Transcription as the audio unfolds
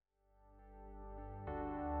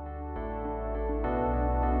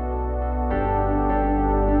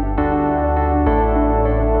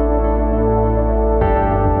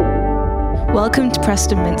Welcome to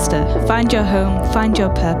Preston Minster. Find your home, find your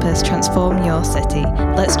purpose, transform your city.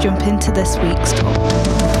 Let's jump into this week's talk.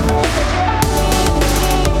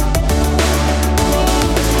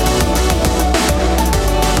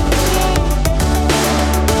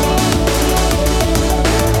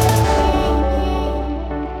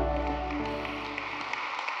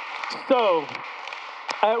 So,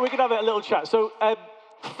 we're going to have a little chat. So,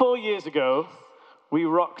 4 years ago, we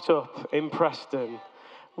rocked up in Preston.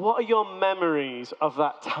 What are your memories of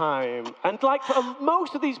that time? And like,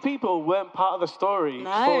 most of these people weren't part of the story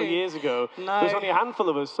 4 years ago. No. There's only a handful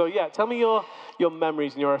of us. So, yeah, tell me your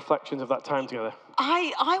memories and your reflections of that time together.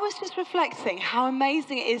 I was just reflecting how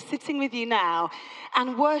amazing it is sitting with you now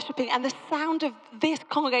and worshipping and the sound of this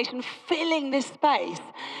congregation filling this space.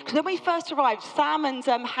 Because when we first arrived, Sam and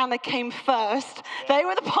Hannah came first. They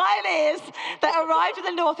were the pioneers that arrived in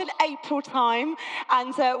the north in April time,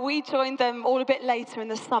 and we joined them all a bit later in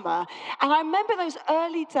the summer. And I remember those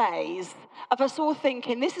early days of us all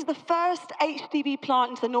thinking, this is the first HDB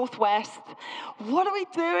plant into the northwest. What are we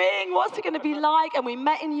doing? What's it going to be like? And we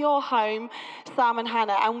met in your home, Sam and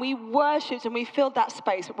Hannah, and we worshipped and we filled that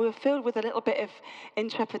space. We were filled with a little bit of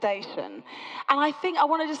intrepidation. And I think I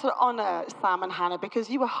want to just sort of honor Sam and Hannah because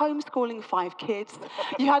you were homeschooling 5 kids.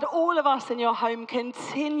 You had all of us in your home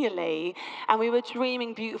continually, and we were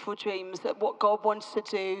dreaming beautiful dreams of what God wants to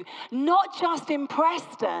do, not just in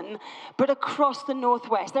Preston, but across the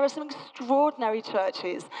northwest. There are some extraordinary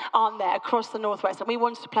churches, aren't there, across the northwest, and we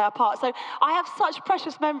wanted to play our part. So I have such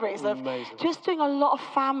precious memories of just doing a lot of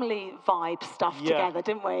family vibe stuff together,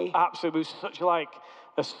 didn't we? Absolutely. It was such like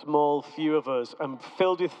a small few of us,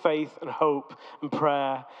 filled with faith and hope and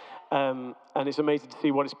prayer. And it's amazing to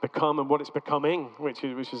see what it's become and what it's becoming, which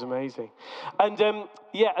is amazing. And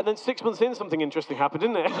and then 6 months in, something interesting happened,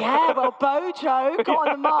 didn't it? Yeah, well, Bojo got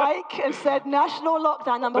on the mic and said, national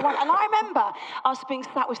lockdown #1. And I remember us being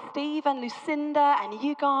sat with Steve and Lucinda and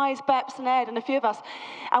you guys, Beps and Ed and a few of us,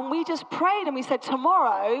 and we just prayed and we said,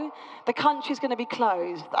 tomorrow the country's going to be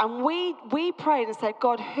closed. And we prayed and said,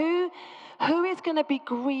 God, who is going to be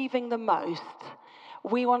grieving the most?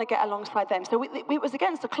 We want to get alongside them. So it was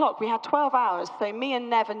against the clock. We had 12 hours. So me and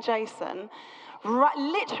Nev and Jason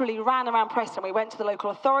literally ran around Preston. We went to the local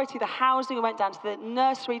authority, the housing, we went down to the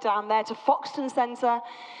nursery down there, to Foxton Centre,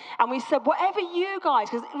 and we said, whatever you guys,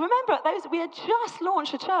 because remember, we had just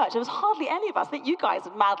launched a church. There was hardly any of us. I think you guys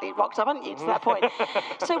had madly rocked up, hadn't you, to that point?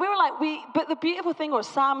 So we were like, but the beautiful thing was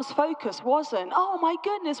Sam's focus wasn't, oh my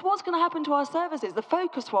goodness, what's going to happen to our services? The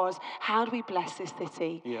focus was, how do we bless this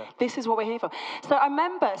city? Yeah. This is what we're here for. So I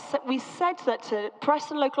remember we said that to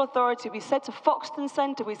Preston Local Authority, we said to Foxton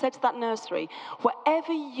Centre, we said to that nursery,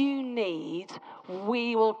 whatever you need,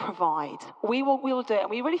 we will provide. We will do it. And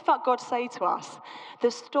we really felt God say to us, the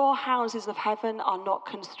storehouses of heaven are not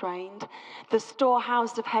constrained. The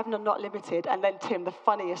storehouses of heaven are not limited. And then, Tim, the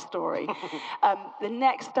funniest story. The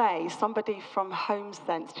next day, somebody from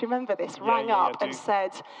HomeSense, do you remember this, rang up and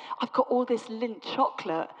said, I've got all this Lindt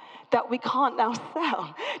chocolate that we can't now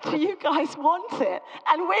sell. Do you guys want it?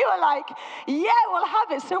 And we were like, yeah, we'll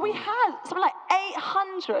have it. So we had something like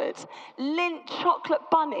 800 Lindt chocolate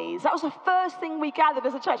bunnies. That was the first thing we gathered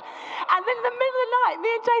as a church. And then in the middle of the night, me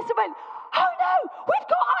and Jason went, oh no, we've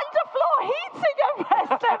got underfloor heating at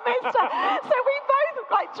Preston Minster. So we both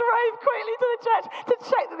drove quickly to the church to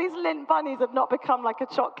check that these Lindt bunnies had not become like a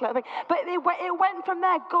chocolate thing. But it went from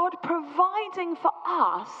there, God providing for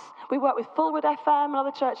us. We worked with Fulwood FM and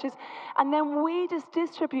other churches, and then we just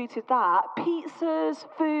distributed that. Pizzas,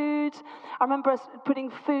 food. I remember us putting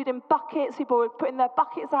food in buckets. People were putting their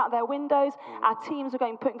buckets out of their windows. Our teams were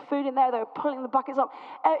putting food in there. They were pulling the buckets up.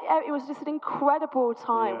 It was just an incredible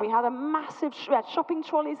time. Yeah. We had we had shopping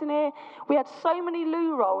trolleys in here. We had so many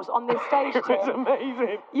loo rolls on this stage. It was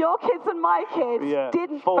amazing. Your kids and my kids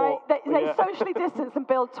didn't. They socially distanced and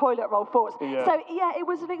built toilet roll forts. Yeah. So it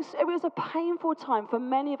was a painful time for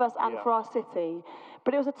many of us and for our city.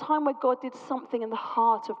 But it was a time where God did something in the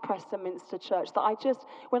heart of Preston Minster Church that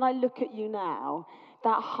when I look at you now,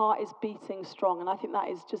 that heart is beating strong, and I think that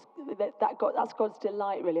is just that's God's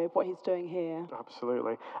delight really of what He's doing here.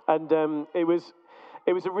 Absolutely, and it was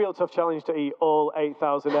a real tough challenge to eat all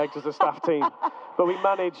 8,000 eggs as a staff team, but we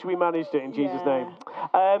managed it in Jesus' name.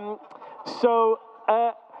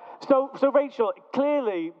 So Rachel,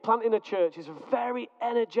 clearly planting a church is very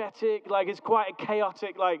energetic, it's quite a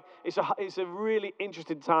chaotic, it's a really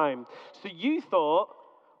interesting time. So you thought,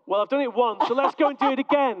 well, I've done it once, so let's go and do it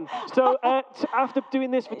again. So after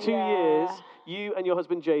doing this for 2 years, you and your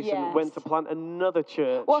husband Jason went to plant another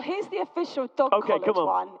church. Well, he's the official dog college come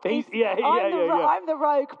on. one. I'm the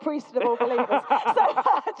rogue priest of all believers. So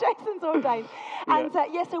Jason's ordained. And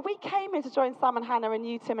so we came in to join Sam and Hannah and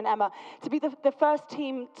you, Tim and Emma, to be the first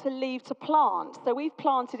team to leave to plant. So we've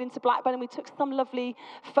planted into Blackburn, and we took some lovely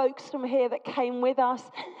folks from here that came with us.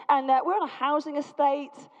 And we're on a housing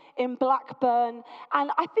estate in Blackburn.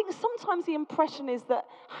 And I think sometimes the impression is that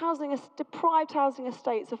deprived housing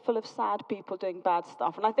estates are full of sad people doing bad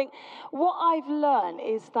stuff. And I think what I've learned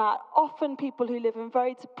is that often people who live in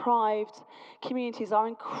very deprived communities are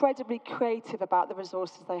incredibly creative about the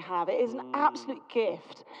resources they have. It is an absolute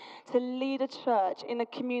gift to lead a church in a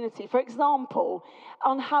community. For example,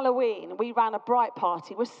 on Halloween, we ran a bright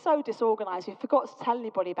party. We're so disorganized, we forgot to tell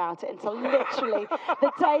anybody about it until literally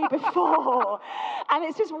the day before. And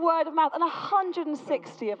it's just word of mouth. And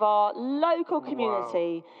 160 of our local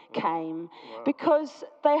community came because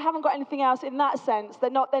they haven't got anything else in that sense. They're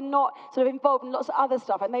not sort of involved in lots of other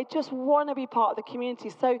stuff, and they just want to be part of the community.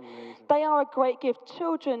 So they are a great gift.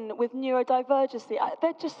 Children with neurodivergency,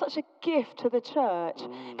 they're just such a gift to the church.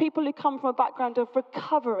 People who come from a background of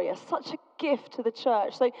recovery are such a gift to the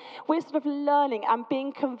church. So we're sort of learning and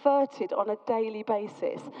being converted on a daily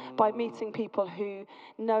basis by meeting people who,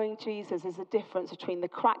 knowing Jesus is the difference between the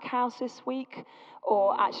crack house this week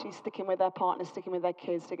or actually sticking with their partner, sticking with their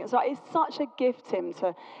kids. So it's such a gift, Tim,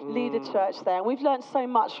 to lead a church there. And we've learned so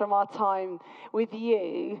much from our time with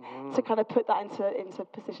you to kind of put that into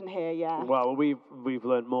position here, Well, we've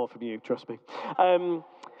learned more from you, trust me.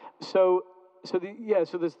 So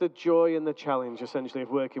there's the joy and the challenge, essentially,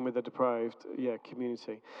 of working with a deprived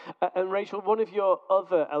community. And Rachel, one of your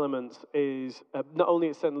other elements is, not only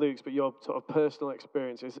at St. Luke's, but your sort of personal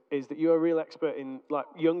experience is that you're a real expert in like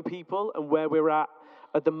young people and where we're at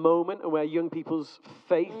the moment and where young people's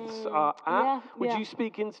faiths are at. Would you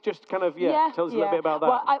speak into just kind of, tell us a little bit about that?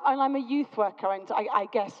 Well, I'm a youth worker, and I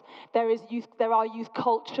guess there are youth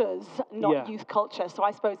cultures, not youth culture. So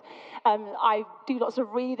I suppose I do lots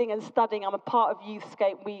of reading and studying. I'm a part of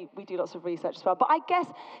Youthscape. We do lots of research as well. But I guess,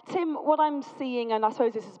 Tim, what I'm seeing, and I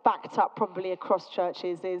suppose this is backed up probably across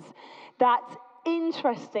churches, is that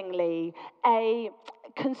interestingly, a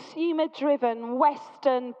consumer-driven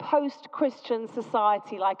Western post-Christian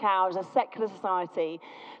society like ours, a secular society,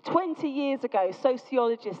 20 years ago,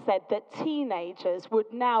 sociologists said that teenagers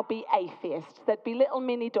would now be atheists. They'd be little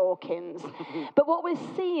mini Dawkins. But what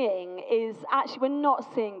we're seeing is, actually, we're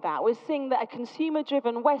not seeing that. We're seeing that a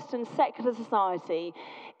consumer-driven Western secular society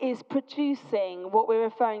is producing what we're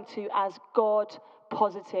referring to as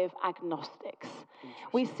God-positive agnostics.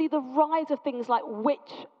 We see the rise of things like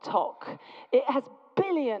witch talk. It has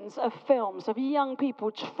billions of films of young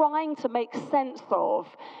people trying to make sense of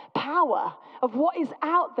power, of what is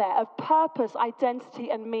out there, of purpose, identity,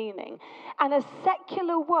 and meaning. And a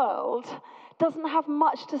secular world doesn't have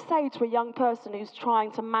much to say to a young person who's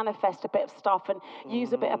trying to manifest a bit of stuff and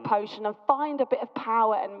use a bit of potion and find a bit of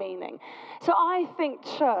power and meaning. So I think,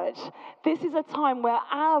 church, this is a time where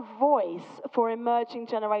our voice for emerging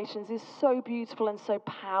generations is so beautiful and so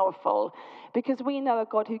powerful because we know a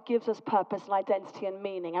God who gives us purpose and identity and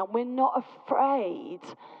meaning, and we're not afraid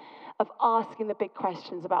of asking the big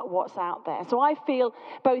questions about what's out there. So I feel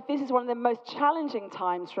both this is one of the most challenging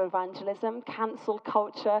times for evangelism, cancel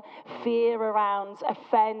culture, fear around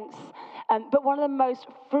offense, but one of the most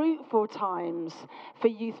fruitful times for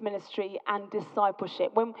youth ministry and discipleship.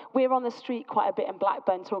 When we're on the street quite a bit in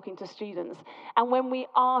Blackburn talking to students, and when we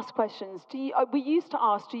ask questions, we used to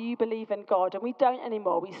ask, do you believe in God? And we don't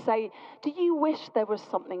anymore. We say, do you wish there was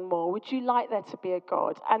something more? Would you like there to be a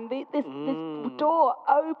God? And this door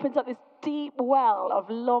opens up this deep well of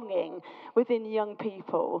longing within young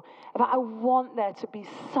people about, I want there to be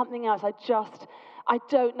something else. I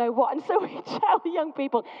don't know what. And so we tell young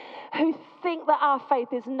people who think that our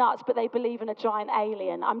faith is nuts, but they believe in a giant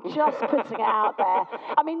alien. I'm just putting it out there.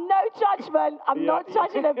 I mean, no judgment. I'm not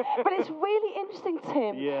judging them. But it's really interesting,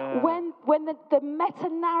 Tim, when the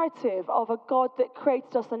meta-narrative of a God that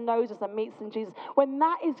created us and knows us and meets in Jesus, when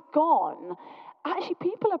that is gone, actually,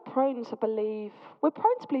 people are prone to believe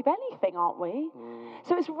anything, aren't we?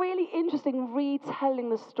 So it's really interesting retelling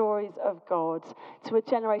the stories of God to a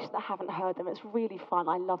generation that haven't heard them. It's really fun.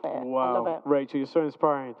 I love it. Wow. I love it. Rachel, you're so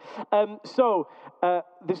inspiring.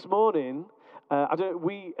 This morning,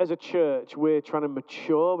 we as a church, we're trying to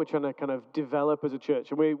mature. We're trying to kind of develop as a church.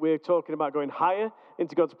 And we're talking about going higher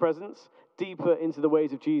into God's presence, deeper into the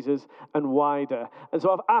ways of Jesus and wider. And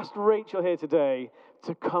so I've asked Rachel here today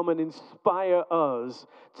to come and inspire us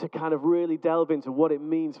to kind of really delve into what it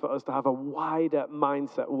means for us to have a wider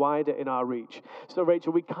mindset, wider in our reach. So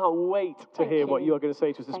Rachel, we can't wait to hear what you're going to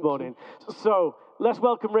say to us this morning. So let's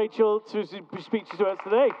welcome Rachel to speak to us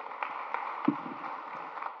today.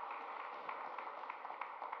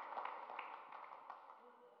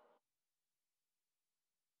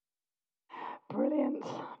 Brilliant,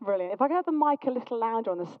 brilliant. If I could have the mic a little louder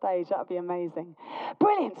on the stage, that would be amazing.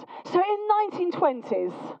 Brilliant. So in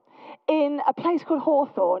 1920s, in a place called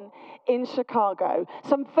Hawthorne in Chicago,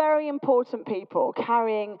 some very important people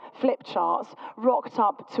carrying flip charts rocked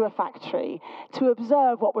up to a factory to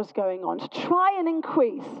observe what was going on, to try and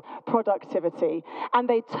increase productivity. And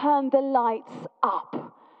they turned the lights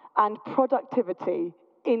up, and productivity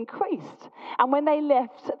increased. And when they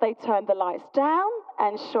left, they turned the lights down,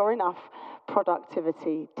 and sure enough,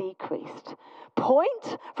 productivity decreased.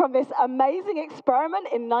 Point from this amazing experiment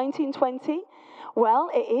in 1920? Well,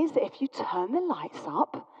 it is that if you turn the lights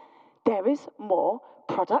up, there is more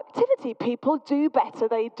productivity. People do better,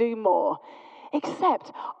 they do more.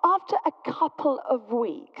 Except after a couple of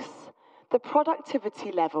weeks, the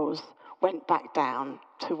productivity levels went back down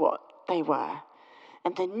to what they were.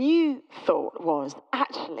 And the new thought was,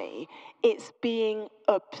 actually, it's being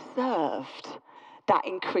observed that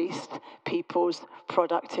increased people's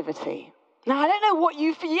productivity. Now, I don't know what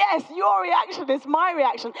you feel. Yes, your reaction is my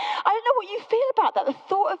reaction. I don't know what you feel about that. The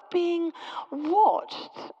thought of being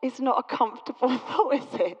watched is not a comfortable thought,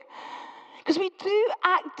 is it? Because we do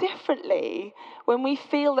act differently when we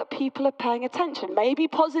feel that people are paying attention. Maybe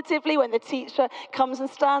positively when the teacher comes and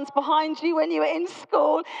stands behind you when you were in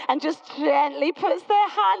school and just gently puts their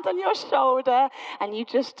hand on your shoulder and you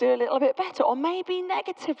just do a little bit better. Or maybe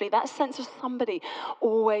negatively, that sense of somebody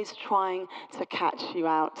always trying to catch you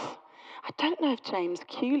out. I don't know if James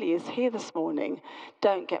Cooley is here this morning.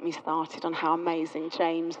 Don't get me started on how amazing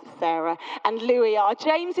James, Sarah, and Louis are.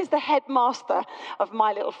 James is the headmaster of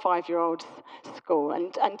my little 5-year-old's school.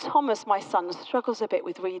 And Thomas, my son, struggles a bit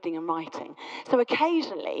with reading and writing. So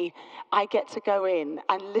occasionally, I get to go in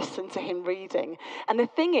and listen to him reading. And the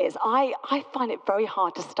thing is, I find it very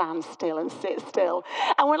hard to stand still and sit still.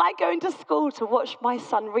 And when I go into school to watch my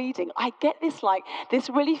son reading, I get this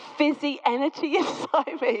really fizzy energy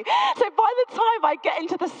inside me. So by the time I get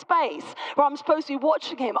into the space where I'm supposed to be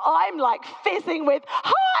watching him, I'm like fizzing with,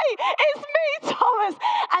 "Hi, it's me, Thomas."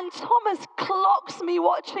 And Thomas clocks me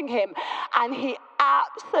watching him, and he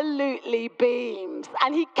absolutely beams.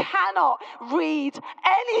 And he cannot read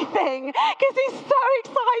anything because he's so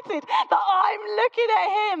excited that I'm looking at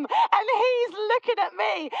him and he's looking at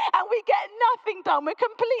me, and we get nothing done. We're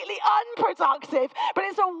completely unproductive, but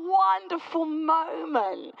it's a wonderful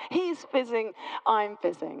moment. He's fizzing, I'm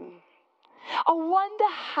fizzing. I wonder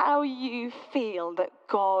how you feel that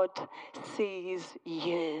God sees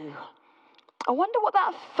you. I wonder what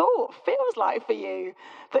that thought feels like for you,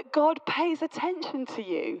 that God pays attention to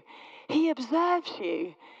you. He observes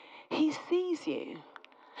you. He sees you.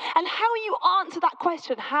 And how you answer that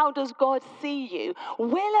question, how does God see you,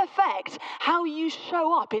 will affect how you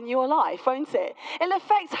show up in your life, won't it? It'll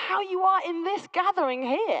affect how you are in this gathering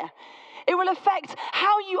here. It will affect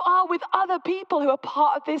how you are with other people who are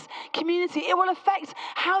part of this community. It will affect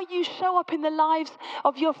how you show up in the lives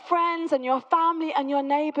of your friends and your family and your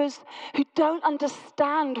neighbors who don't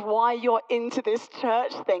understand why you're into this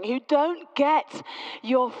church thing, who don't get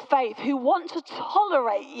your faith, who want to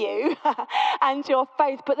tolerate you and your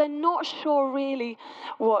faith, but they're not sure really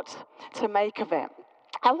what to make of it.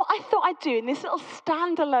 And what I thought I'd do in this little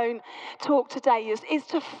standalone talk today is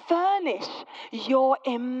to furnish your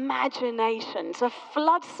imagination, to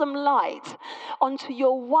flood some light onto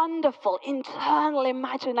your wonderful internal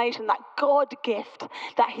imagination, that God gift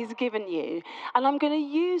that He's given you. And I'm going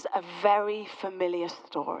to use a very familiar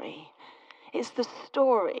story. It's the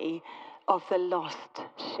story of the lost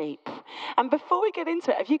sheep. And before we get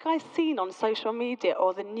into it, have you guys seen on social media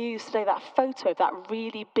or the news today that photo of that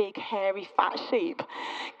really big, hairy, fat sheep?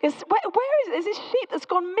 Because where is it? There's this sheep that's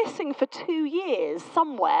gone missing for 2 years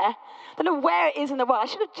somewhere. I don't know where it is in the world. I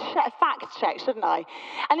should have fact-checked, shouldn't I?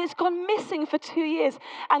 And it's gone missing for 2 years.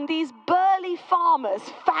 And these burly farmers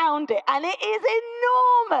found it. And it is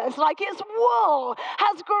enormous. Like its wool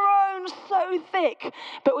has grown so thick.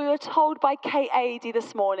 But we were told by Kate Adey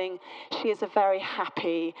this morning, she is a very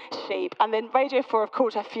happy sheep. And then Radio 4 have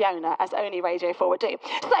called her Fiona, as only Radio 4 would do.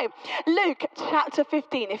 So, Luke chapter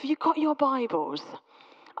 15. If you've got your Bibles,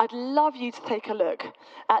 I'd love you to take a look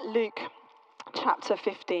at Luke chapter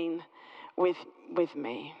 15 with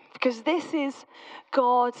me. Because this is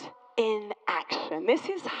God in action. This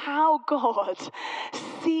is how God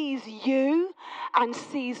sees you and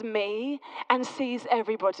sees me and sees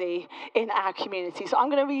everybody in our community. So I'm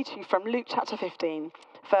going to read to you from Luke chapter 15,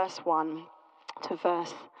 verse 1 to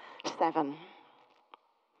verse 7.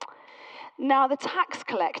 Now the tax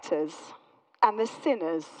collectors and the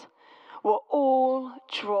sinners were all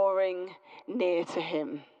drawing near to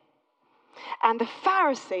him. And the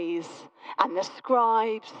Pharisees and the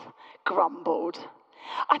scribes grumbled.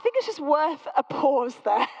 I think it's just worth a pause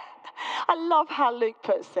there. I love how Luke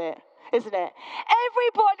puts it, isn't it?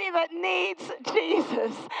 Everybody that needs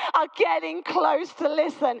Jesus are getting close to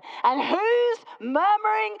listen. And who's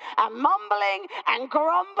murmuring and mumbling and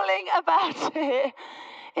grumbling about it?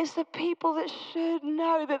 It's the people that should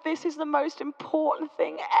know that this is the most important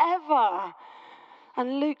thing ever.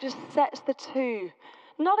 And Luke just sets the two,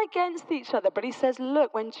 not against each other, but he says,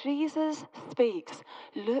 look, when Jesus speaks,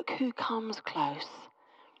 look who comes close.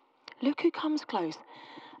 Look who comes close.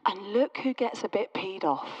 And look who gets a bit peed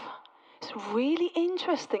off. It's really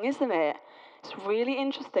interesting, isn't it? It's really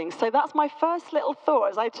interesting. So that's my first little thought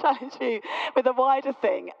as I challenge you with a wider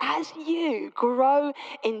thing. As you grow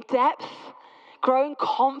in depth, grow in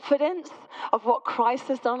confidence of what Christ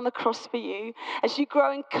has done on the cross for you, as you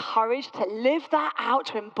grow in courage to live that out,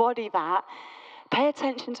 to embody that, pay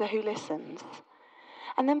attention to who listens.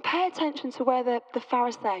 And then pay attention to where the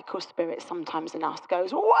Pharisaical spirit sometimes in us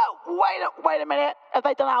goes, whoa, wait a minute. Have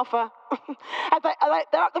they done alpha?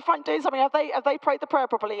 They're at the front doing something. Have they prayed the prayer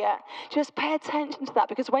properly yet? Just pay attention to that,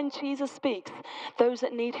 because when Jesus speaks, those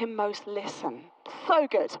that need him most listen. So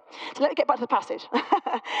good. So let's get back to the passage.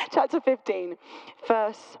 Chapter 15,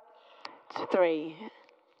 verse 3.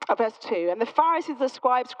 Verse 2, and the Pharisees and the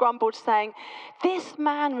scribes grumbled, saying, this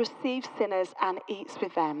man receives sinners and eats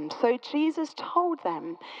with them. So Jesus told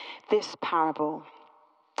them this parable.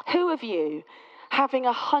 Who of you, having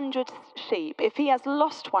 100 sheep, if he has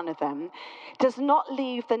lost one of them, does not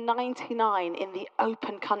leave the 99 in the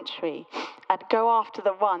open country and go after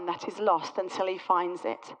the one that is lost until he finds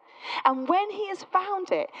it? And when he has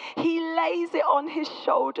found it, he lays it on his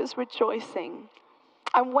shoulders, rejoicing.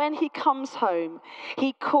 And when he comes home,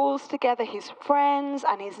 he calls together his friends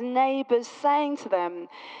and his neighbors, saying to them,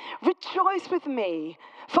 rejoice with me,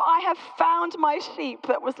 for I have found my sheep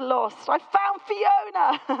that was lost. I found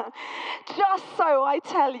Fiona. Just so, I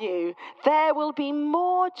tell you, there will be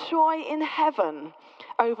more joy in heaven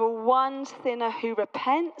over one sinner who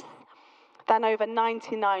repents than over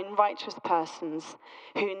 99 righteous persons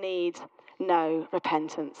who need no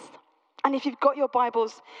repentance. And if you've got your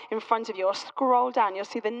Bibles in front of you, or scroll down, you'll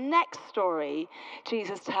see the next story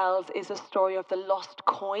Jesus tells is a story of the lost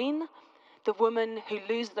coin. The woman who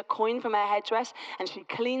loses a coin from her headdress, and she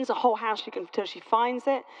cleans the whole house until she finds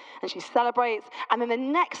it, and she celebrates. And then the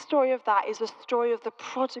next story of that is a story of the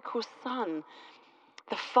prodigal son,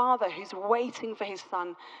 the father who's waiting for his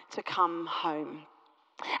son to come home.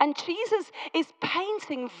 And Jesus is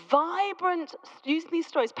painting using these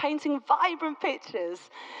stories, painting vibrant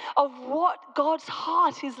pictures of what God's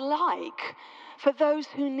heart is like for those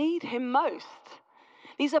who need him most.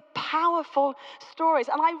 These are powerful stories,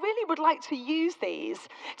 and I really would like to use these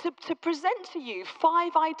to present to you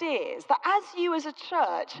 5 ideas that as you as a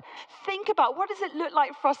church think about what does it look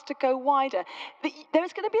like for us to go wider.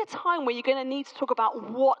 There's going to be a time where you're going to need to talk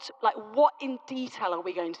about what in detail are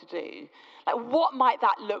we going to do? Like, what might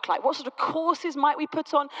that look like? What sort of courses might we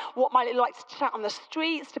put on? What might it look like to chat on the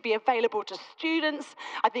streets, to be available to students?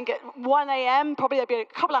 I think at 1 a.m., probably there'll be a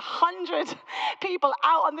couple of hundred people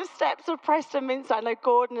out on the steps of Preston Minster. I know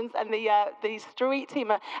Gordon and the street team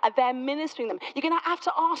are there ministering them. You're going to have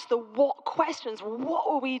to ask the what questions.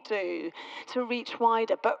 What will we do to reach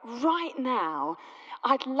wider? But right now,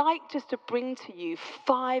 I'd like just to bring to you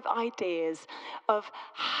 5 ideas of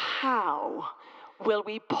how will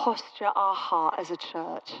we posture our heart as a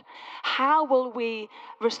church? How will we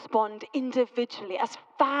respond individually, as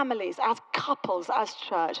families, as couples, as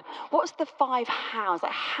church? What's the 5 hows?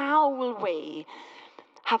 Like, how will we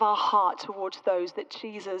have our heart towards those that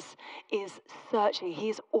Jesus is searching? He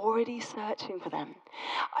is already searching for them.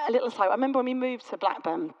 A little aside, I remember when we moved to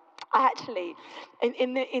Blackburn, I actually,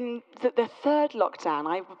 in the third lockdown,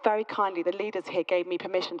 I very kindly, the leaders here gave me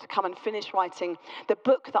permission to come and finish writing the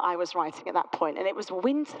book that I was writing at that point. And it was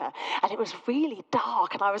winter, and it was really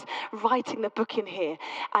dark, and I was writing the book in here.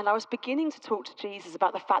 And I was beginning to talk to Jesus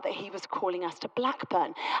about the fact that he was calling us to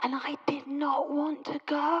Blackburn. And I did not want to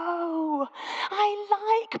go.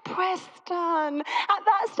 I like Preston. At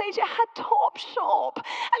that stage, it had Top Shop,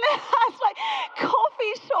 and it had like coffee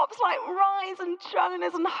coffee shops like Rise and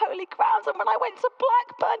Jonas and Holy Grounds. And when I went to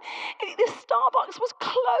Blackburn, this Starbucks was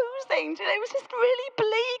closing. You know, it was just really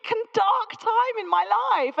bleak and dark time in my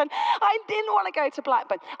life. And I didn't want to go to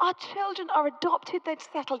Blackburn. Our children are adopted. They'd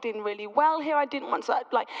settled in really well here. I didn't want to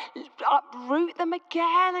uproot them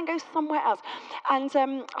again and go somewhere else. And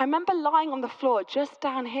I remember lying on the floor just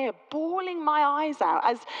down here, bawling my eyes out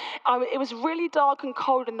as it was really dark and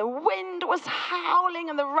cold and the wind was howling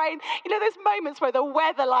and the rain. You know, those moments where the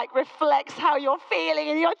weather reflects how you're feeling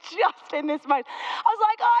and you're just in this mode. I was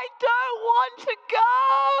like, I don't want to go.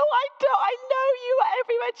 I know you are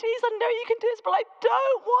everywhere, Jesus. I know you can do this, but I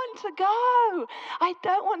don't want to go. I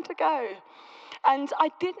don't want to go. And I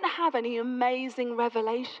didn't have any amazing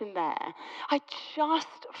revelation there. I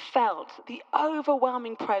just felt the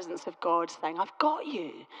overwhelming presence of God saying, I've got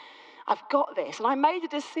you. I've got this. And I made a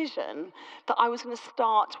decision that I was going to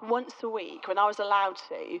start once a week when I was allowed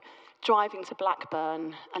to, driving to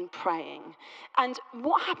Blackburn and praying. And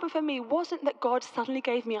what happened for me wasn't that God suddenly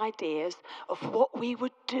gave me ideas of what we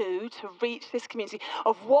would do to reach this community,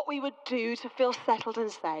 of what we would do to feel settled and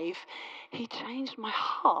safe. He changed my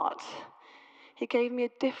heart. He gave me a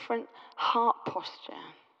different heart posture.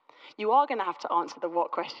 You are going to have to answer the what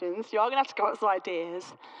questions. You are going to have to come up with some ideas.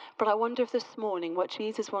 But I wonder if this morning what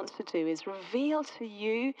Jesus wants to do is reveal to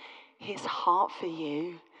you his heart for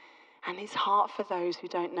you and his heart for those who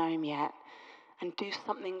don't know him yet, and do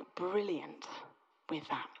something brilliant with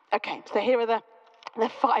that. Okay, so here are the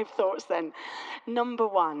 5 thoughts then. Number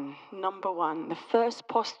one, the first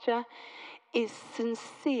posture is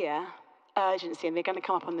sincere urgency, and they're going to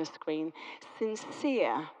come up on the screen.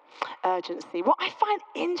 Sincere urgency. What I find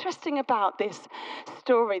interesting about this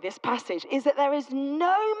story, this passage, is that there is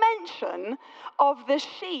no mention of the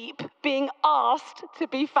sheep being asked to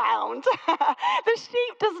be found. The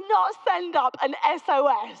sheep does not send up an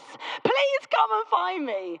SOS. Please come and find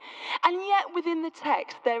me. And yet within the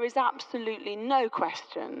text, there is absolutely no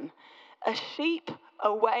question. A sheep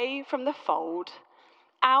away from the fold,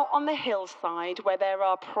 out on the hillside where there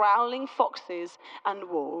are prowling foxes and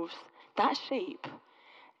wolves, that sheep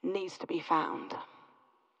needs to be found.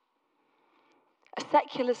 A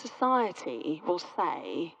secular society will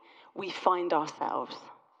say we find ourselves.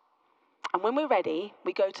 And when we're ready,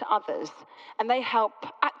 we go to others and they help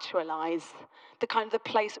actualize the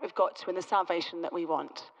place that we've got to in the salvation that we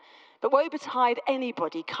want. But woe betide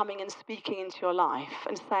anybody coming and speaking into your life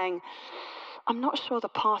and saying, I'm not sure the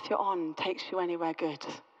path you're on takes you anywhere good.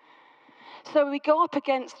 So we go up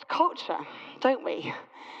against culture, don't we?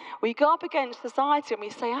 We go up against society and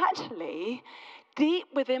we say, actually, deep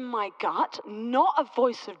within my gut, not a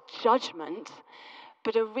voice of judgment,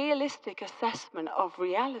 but a realistic assessment of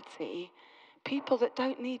reality, people that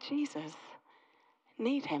don't need Jesus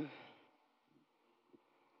need him.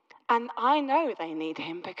 And I know they need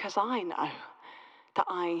him because I know that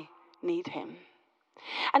I need him.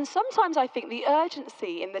 And sometimes I think the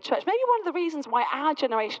urgency in the church, maybe one of the reasons why our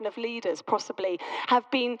generation of leaders possibly have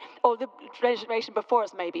been, or the generation before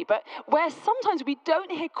us maybe, but where sometimes we don't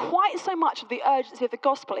hear quite so much of the urgency of the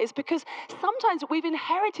gospel is because sometimes we've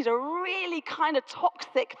inherited a really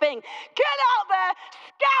toxic thing. Get out there,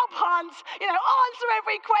 scalp hunt, answer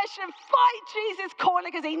every question, fight Jesus' corner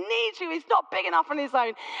because he needs you, he's not big enough on his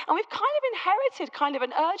own. And we've inherited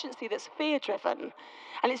an urgency that's fear-driven.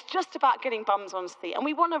 And it's just about getting bums on seat. And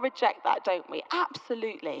we want to reject that, don't we?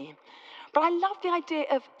 Absolutely. But I love the idea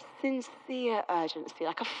of sincere urgency,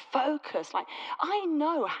 like a focus. Like, I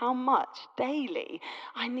know how much daily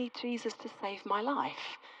I need Jesus to save my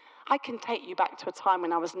life. I can take you back to a time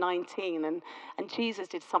when I was 19 and Jesus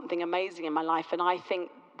did something amazing in my life. And I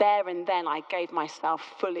think there and then I gave myself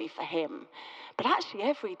fully for him. But actually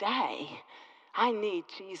every day I need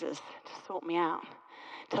Jesus to sort me out,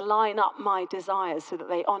 to line up my desires so that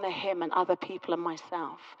they honor him and other people and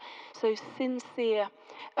myself. So sincere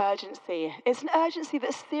urgency. It's an urgency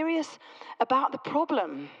that's serious about the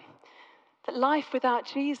problem, that life without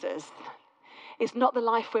Jesus is not the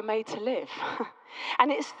life we're made to live.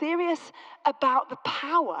 And it's serious about the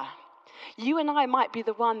power. You and I might be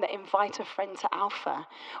the one that invite a friend to Alpha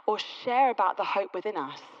or share about the hope within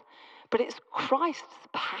us, but it's Christ's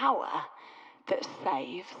power that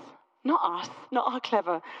saves. Not us, not our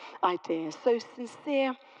clever ideas. So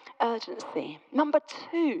sincere urgency. Number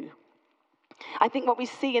 2, I think what we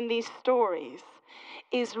see in these stories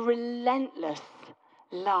is relentless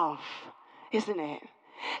love, isn't it?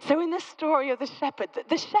 So in the story of the shepherd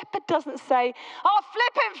doesn't say, oh,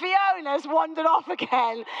 flipping Fiona's wandered off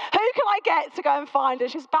again. Who can I get to go and find her?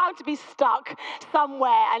 She's bound to be stuck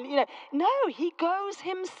somewhere. And, no, he goes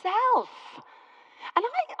himself. And I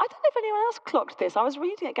don't know if anyone else clocked this. I was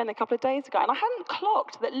reading it again a couple of days ago, and I hadn't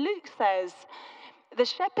clocked that Luke says the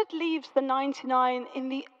shepherd leaves the 99 in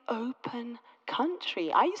the open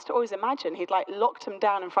country. I used to always imagine he'd like locked them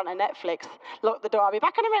down in front of Netflix, locked the door, I'll be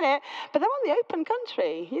back in a minute. But they're on the open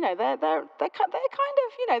country. You know, they're kind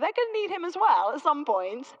of, you know, they're going to need him as well at some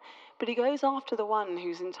point. But he goes after the one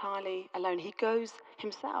who's entirely alone. He goes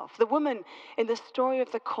himself. The woman in the story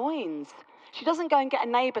of the coins, she doesn't go and get a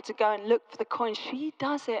neighbor to go and look for the coins. She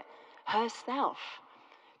does it herself.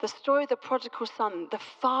 The story of the prodigal son, the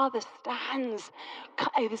father stands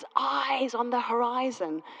with his eyes on the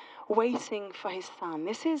horizon, waiting for his son.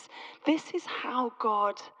 This is how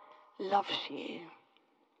God loves you.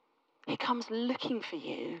 He comes looking for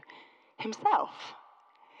you himself.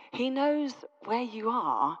 He knows where you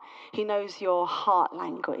are. He knows your heart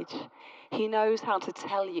language. He knows how to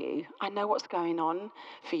tell you, I know what's going on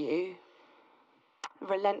for you.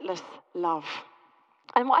 Relentless love.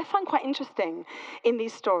 And what I find quite interesting in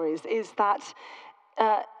these stories is that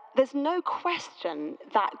there's no question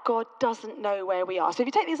that God doesn't know where we are. So if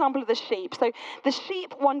you take the example of the sheep, so the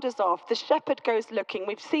sheep wanders off, the shepherd goes looking.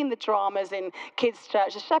 We've seen the dramas in kids'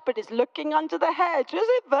 church. The shepherd is looking under the hedge. Is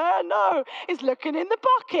it there? No. He's looking in the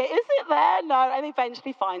bucket. Is it there? No. And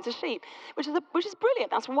eventually finds a sheep, which is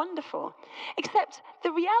brilliant. That's wonderful. Except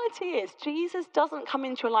the reality is Jesus doesn't come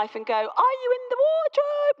into your life and go, are you in the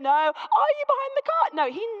wardrobe? No. Are you behind the cart?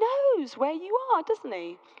 No. He knows where you are, doesn't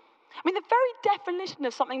he? I mean, the very definition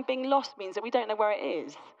of something being lost means that we don't know where it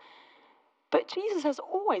is. But Jesus has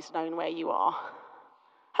always known where you are,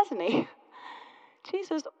 hasn't he?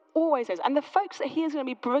 Jesus always is. And the folks that he is going to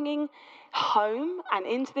be bringing home and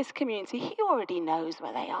into this community, he already knows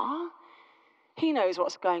where they are. He knows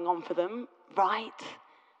what's going on for them right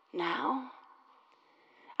now.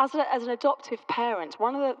 As an adoptive parent,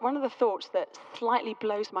 one of the thoughts that slightly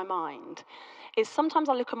blows my mind is sometimes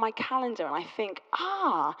I look at my calendar and I think,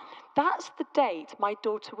 that's the date my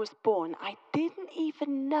daughter was born. I didn't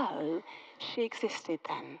even know she existed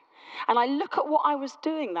then. And I look at what I was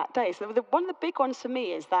doing that day. So one of the big ones for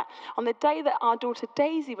me is that on the day that our daughter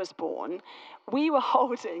Daisy was born, we were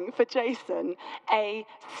holding for Jason a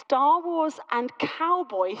Star Wars and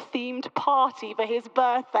cowboy themed party for his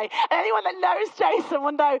birthday. And anyone that knows Jason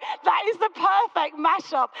will know that is the perfect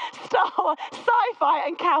mashup, Star Wars, sci-fi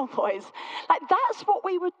and cowboys. Like that's what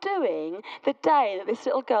we were doing the day that this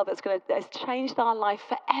little girl that's has changed our life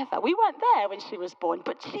forever. We weren't there when she was born,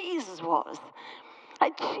 but Jesus was.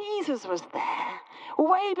 Like Jesus was there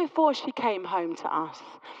way before she came home to us.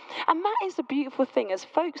 And that is a beautiful thing. As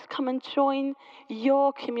folks come and join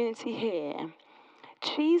your community here,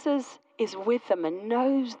 Jesus is with them and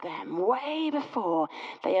knows them way before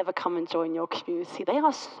they ever come and join your community. They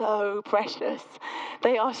are so precious.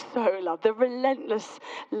 They are so loved. The relentless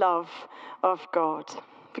love of God.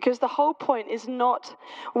 Because the whole point is not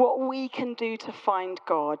what we can do to find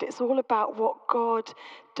God. It's all about what God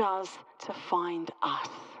does to find us.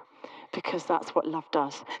 Because that's what love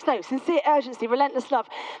does. So, sincere urgency, relentless love.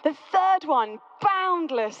 The third one,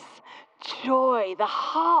 boundless joy. The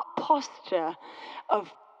heart posture of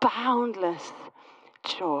boundless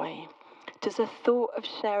joy. Does the thought of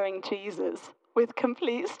sharing Jesus with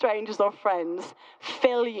complete strangers or friends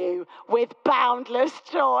fill you with boundless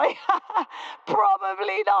joy?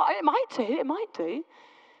 Probably not. It might do. It might do.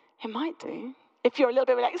 It might do. If you're a little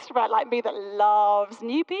bit of an extrovert like me that loves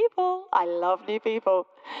new people, I love new people.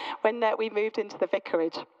 When we moved into the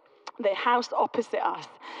vicarage, the house opposite us,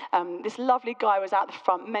 this lovely guy was out the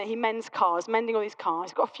front. He mends cars, mending all these cars.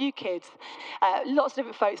 He's got a few kids. Lots of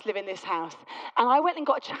different folks live in this house. And I went and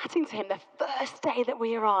got chatting to him the first day that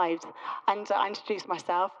we arrived. And I introduced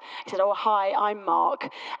myself. He said, oh, hi, I'm Mark.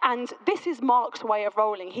 And this is Mark's way of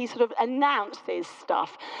rolling. He sort of announces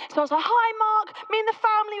stuff. So I was like, hi, Mark. Me and the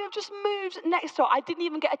family, we've just moved next door. I didn't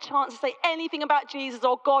even get a chance to say anything about Jesus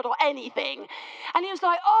or God or anything. And he was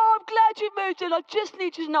like, oh, I'm glad you moved in. I just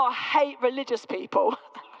need you to know I hate religious people.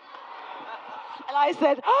 And I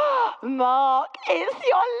said, Mark, it's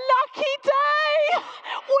your lucky day.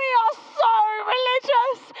 We are so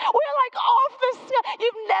religious. We're like off the scale.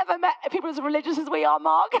 You've never met people as religious as we are,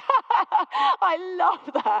 Mark. I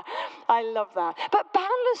love that. I love that. But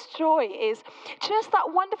boundless joy is just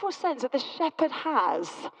that wonderful sense that the shepherd has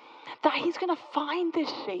that he's going to find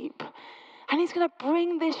this sheep and he's going to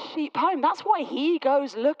bring this sheep home. That's why he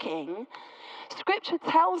goes looking. Scripture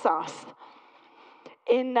tells us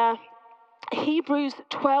in Hebrews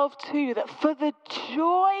 12:2 that for the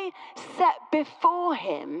joy set before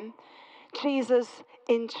him, Jesus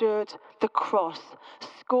endured the cross,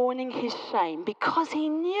 scorning his shame, because he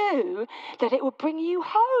knew that it would bring you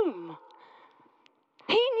home.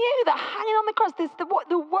 He knew that hanging on the cross,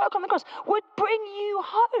 the work on the cross, would bring you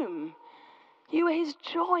home. You were his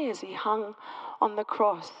joy as he hung on the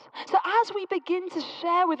cross. So as we begin to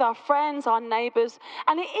share with our friends, our neighbors,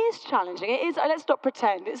 and it is challenging, let's not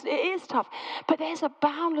pretend, it is tough, but there's a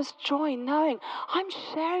boundless joy knowing I'm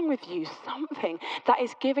sharing with you something that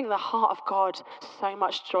is giving the heart of God so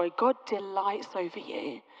much joy. God delights over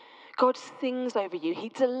you. God sings over you. He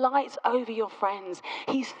delights over your friends.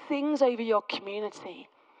 He sings over your community.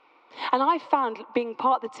 And I found, being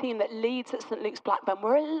part of the team that leads at St. Luke's Blackburn,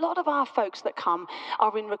 where a lot of our folks that come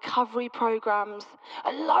are in recovery programs.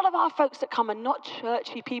 A lot of our folks that come are not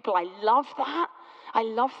churchy people. I love that.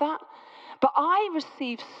 But I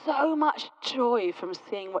receive so much joy from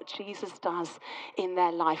seeing what Jesus does in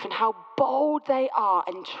their life and how bold they are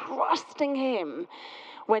and trusting him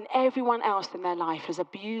when everyone else in their life has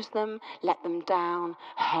abused them, let them down,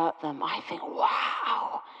 hurt them. I think,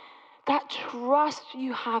 wow. That trust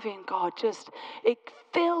you have in God, it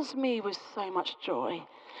fills me with so much joy.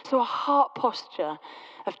 So a heart posture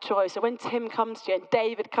of joy. So when Tim comes to you and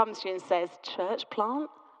David comes to you and says, church plant,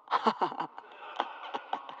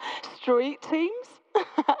 street teams.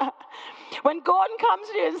 When Gordon comes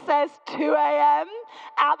to you and says 2 a.m.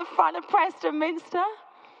 out the front of Preston Minster,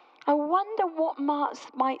 I wonder what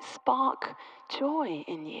might spark joy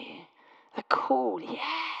in you. The call, yeah,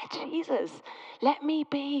 Jesus, let me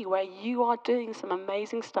be where you are doing some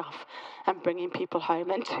amazing stuff and bringing people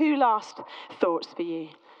home. And 2 last thoughts for you.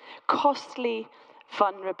 Costly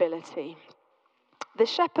vulnerability. The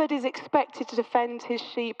shepherd is expected to defend his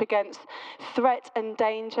sheep against threat and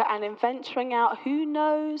danger, and in venturing out, who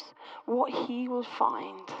knows what he will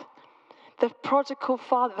find. The prodigal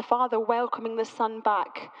father, the father welcoming the son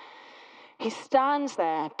back, he stands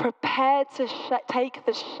there prepared to take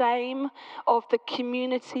the shame of the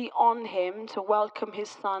community on him to welcome his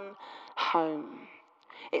son home.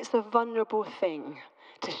 It's a vulnerable thing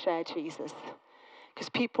to share Jesus because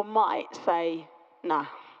people might say, nah.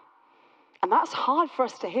 And that's hard for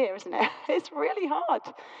us to hear, isn't it? It's really hard.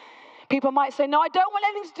 People might say, no, I don't want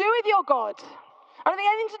anything to do with your God. I don't think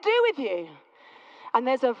anything to do with you. And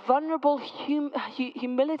there's a vulnerable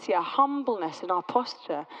humility, a humbleness in our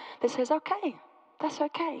posture that says, okay, that's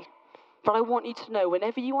okay. But I want you to know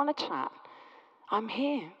whenever you want to chat, I'm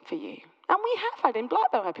here for you. And we have had in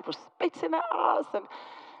Blackburn where people spitting at us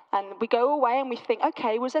and we go away and we think,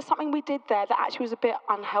 okay, was there something we did there that actually was a bit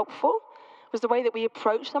unhelpful? Was the way that we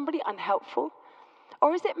approached somebody unhelpful?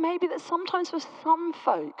 Or is it maybe that sometimes for some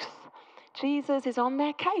folks, Jesus is on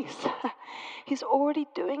their case? He's already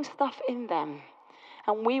doing stuff in them.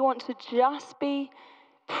 And we want to just be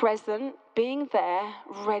present, being there,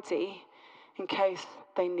 ready, in case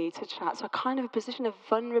they need to chat. So kind of a position of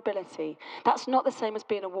vulnerability. That's not the same as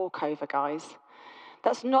being a walkover, guys.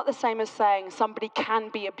 That's not the same as saying somebody can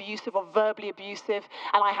be abusive or verbally abusive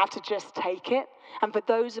and I have to just take it. And for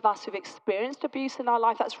those of us who've experienced abuse in our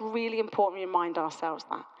life, that's really important to remind ourselves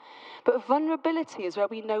that. But vulnerability is where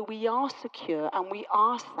we know we are secure and we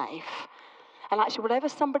are safe. And actually, whatever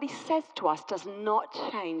somebody says to us does not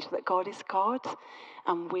change that God is God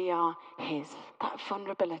and we are his. That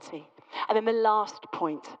vulnerability. And then the last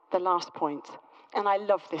point, and I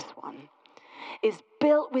love this one, is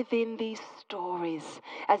built within these stories.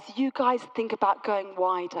 As you guys think about going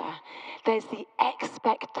wider, there's the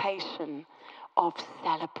expectation of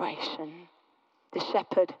celebration. The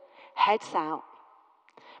shepherd heads out,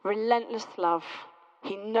 relentless love.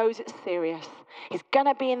 He knows it's serious. He's going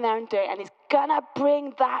to be in there and do it, and he's going to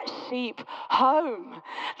bring that sheep home.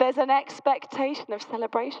 There's an expectation of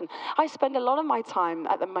celebration. I spend a lot of my time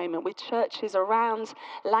at the moment with churches around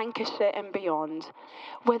Lancashire and beyond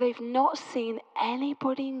where they've not seen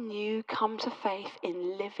anybody new come to faith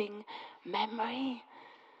in living memory.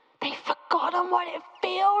 They've forgotten what it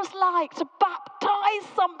feels like to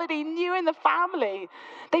baptize somebody new in the family.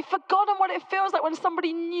 They've forgotten what it feels like when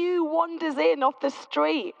somebody new wanders in off the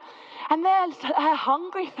street. And they're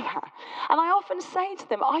hungry for that. And I often say to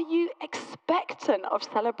them, are you expectant of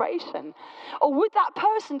celebration? Or would that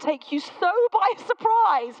person take you so by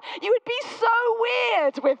surprise, you would be so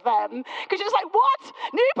weird with them? Because you're just like, what?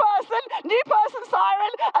 New person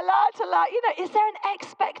siren, alert. You know, is there an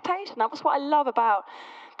expectation? That's what I love about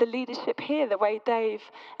the leadership here, the way Dave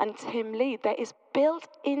and Tim lead. There is built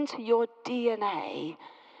into your DNA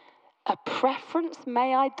a preference,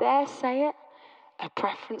 may I dare say it, a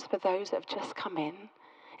preference for those that have just come in.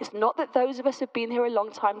 It's not that those of us who've been here a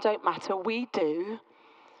long time don't matter, we do.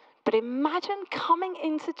 But imagine coming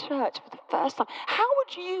into church for the first time. How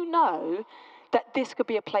would you know that this could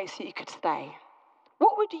be a place that you could stay?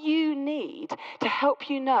 What would you need to help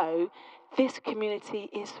you know this community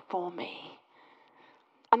is for me?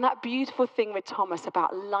 And that beautiful thing with Thomas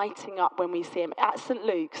about lighting up when we see him. At St.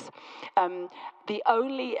 Luke's, the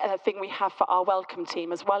only thing we have for our welcome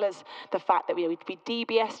team, as well as the fact that we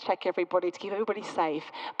DBS check everybody to keep everybody safe,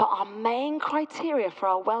 but our main criteria for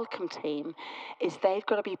our welcome team is they've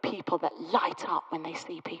got to be people that light up when they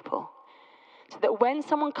see people. So that when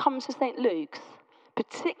someone comes to St. Luke's,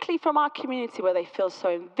 particularly from our community where they feel so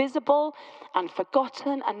invisible and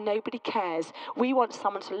forgotten and nobody cares, we want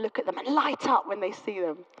someone to look at them and light up when they see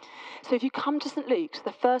them. So if you come to St. Luke's,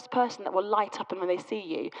 the first person that will light up when they see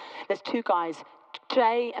you, there's two guys,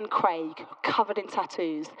 Jay and Craig, covered in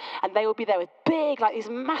tattoos, and they will be there with big, like these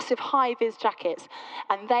massive high-vis jackets,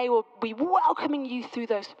 and they will be welcoming you through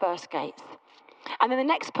those first gates. And then the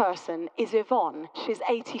next person is Yvonne. She's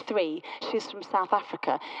 83. She's from South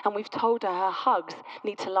Africa. And we've told her hugs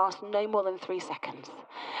need to last no more than 3 seconds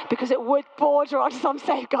because it would border on some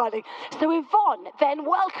safeguarding. So Yvonne then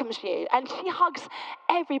welcomes you and she hugs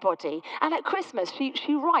everybody. And at Christmas,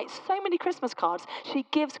 she writes so many Christmas cards. She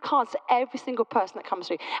gives cards to every single person that comes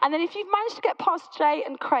through. And then if you've managed to get past Jay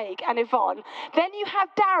and Craig and Yvonne, then you have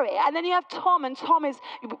Darry. And then you have Tom. And Tom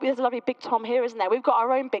there's a lovely big Tom here, isn't there? We've got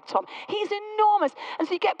our own big Tom. He's enormous. And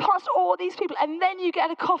so you get past all these people, and then you get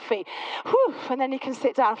a coffee. Whew, and then you can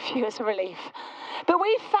sit down for you as a relief. But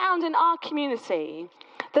we found in our community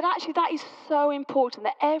that actually that is so important,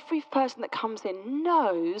 that every person that comes in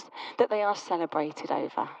knows that they are celebrated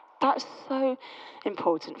over. That's so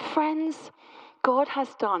important. Friends, God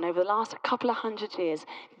has done over the last couple of 100 years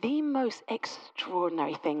the most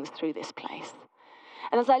extraordinary things through this place.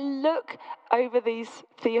 And as I look over these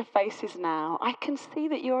through your faces now, I can see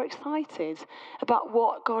that you're excited about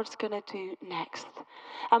what God's going to do next.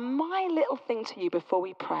 And my little thing to you before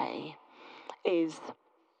we pray is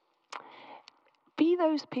be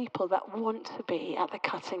those people that want to be at the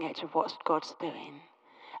cutting edge of what God's doing.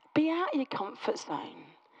 Be out of your comfort zone.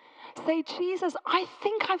 Say, Jesus, I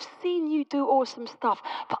think I've seen you do awesome stuff,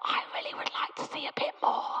 but I really would like to see a bit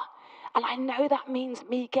more. And I know that means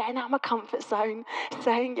me getting out of my comfort zone,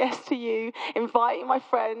 saying yes to you, inviting my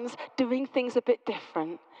friends, doing things a bit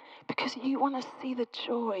different. Because you want to see the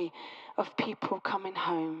joy of people coming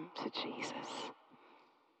home to Jesus.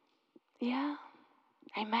 Yeah?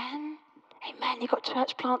 Amen? Amen. You've got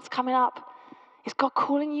church plants coming up. Is God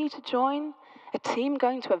calling you to join a team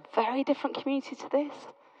going to a very different community to this?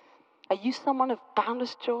 Are you someone of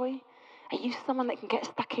boundless joy? Are you someone that can get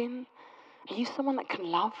stuck in? Are you someone that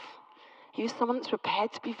can love? Are you someone that's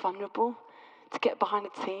prepared to be vulnerable, to get behind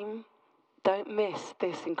a team? Don't miss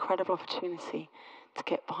this incredible opportunity to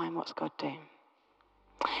get behind what's God doing.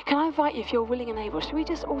 Can I invite you, if you're willing and able, should we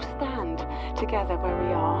just all stand together where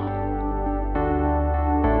we are?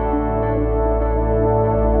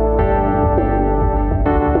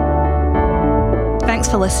 Thanks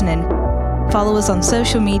for listening. Follow us on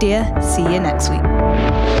social media. See you next week.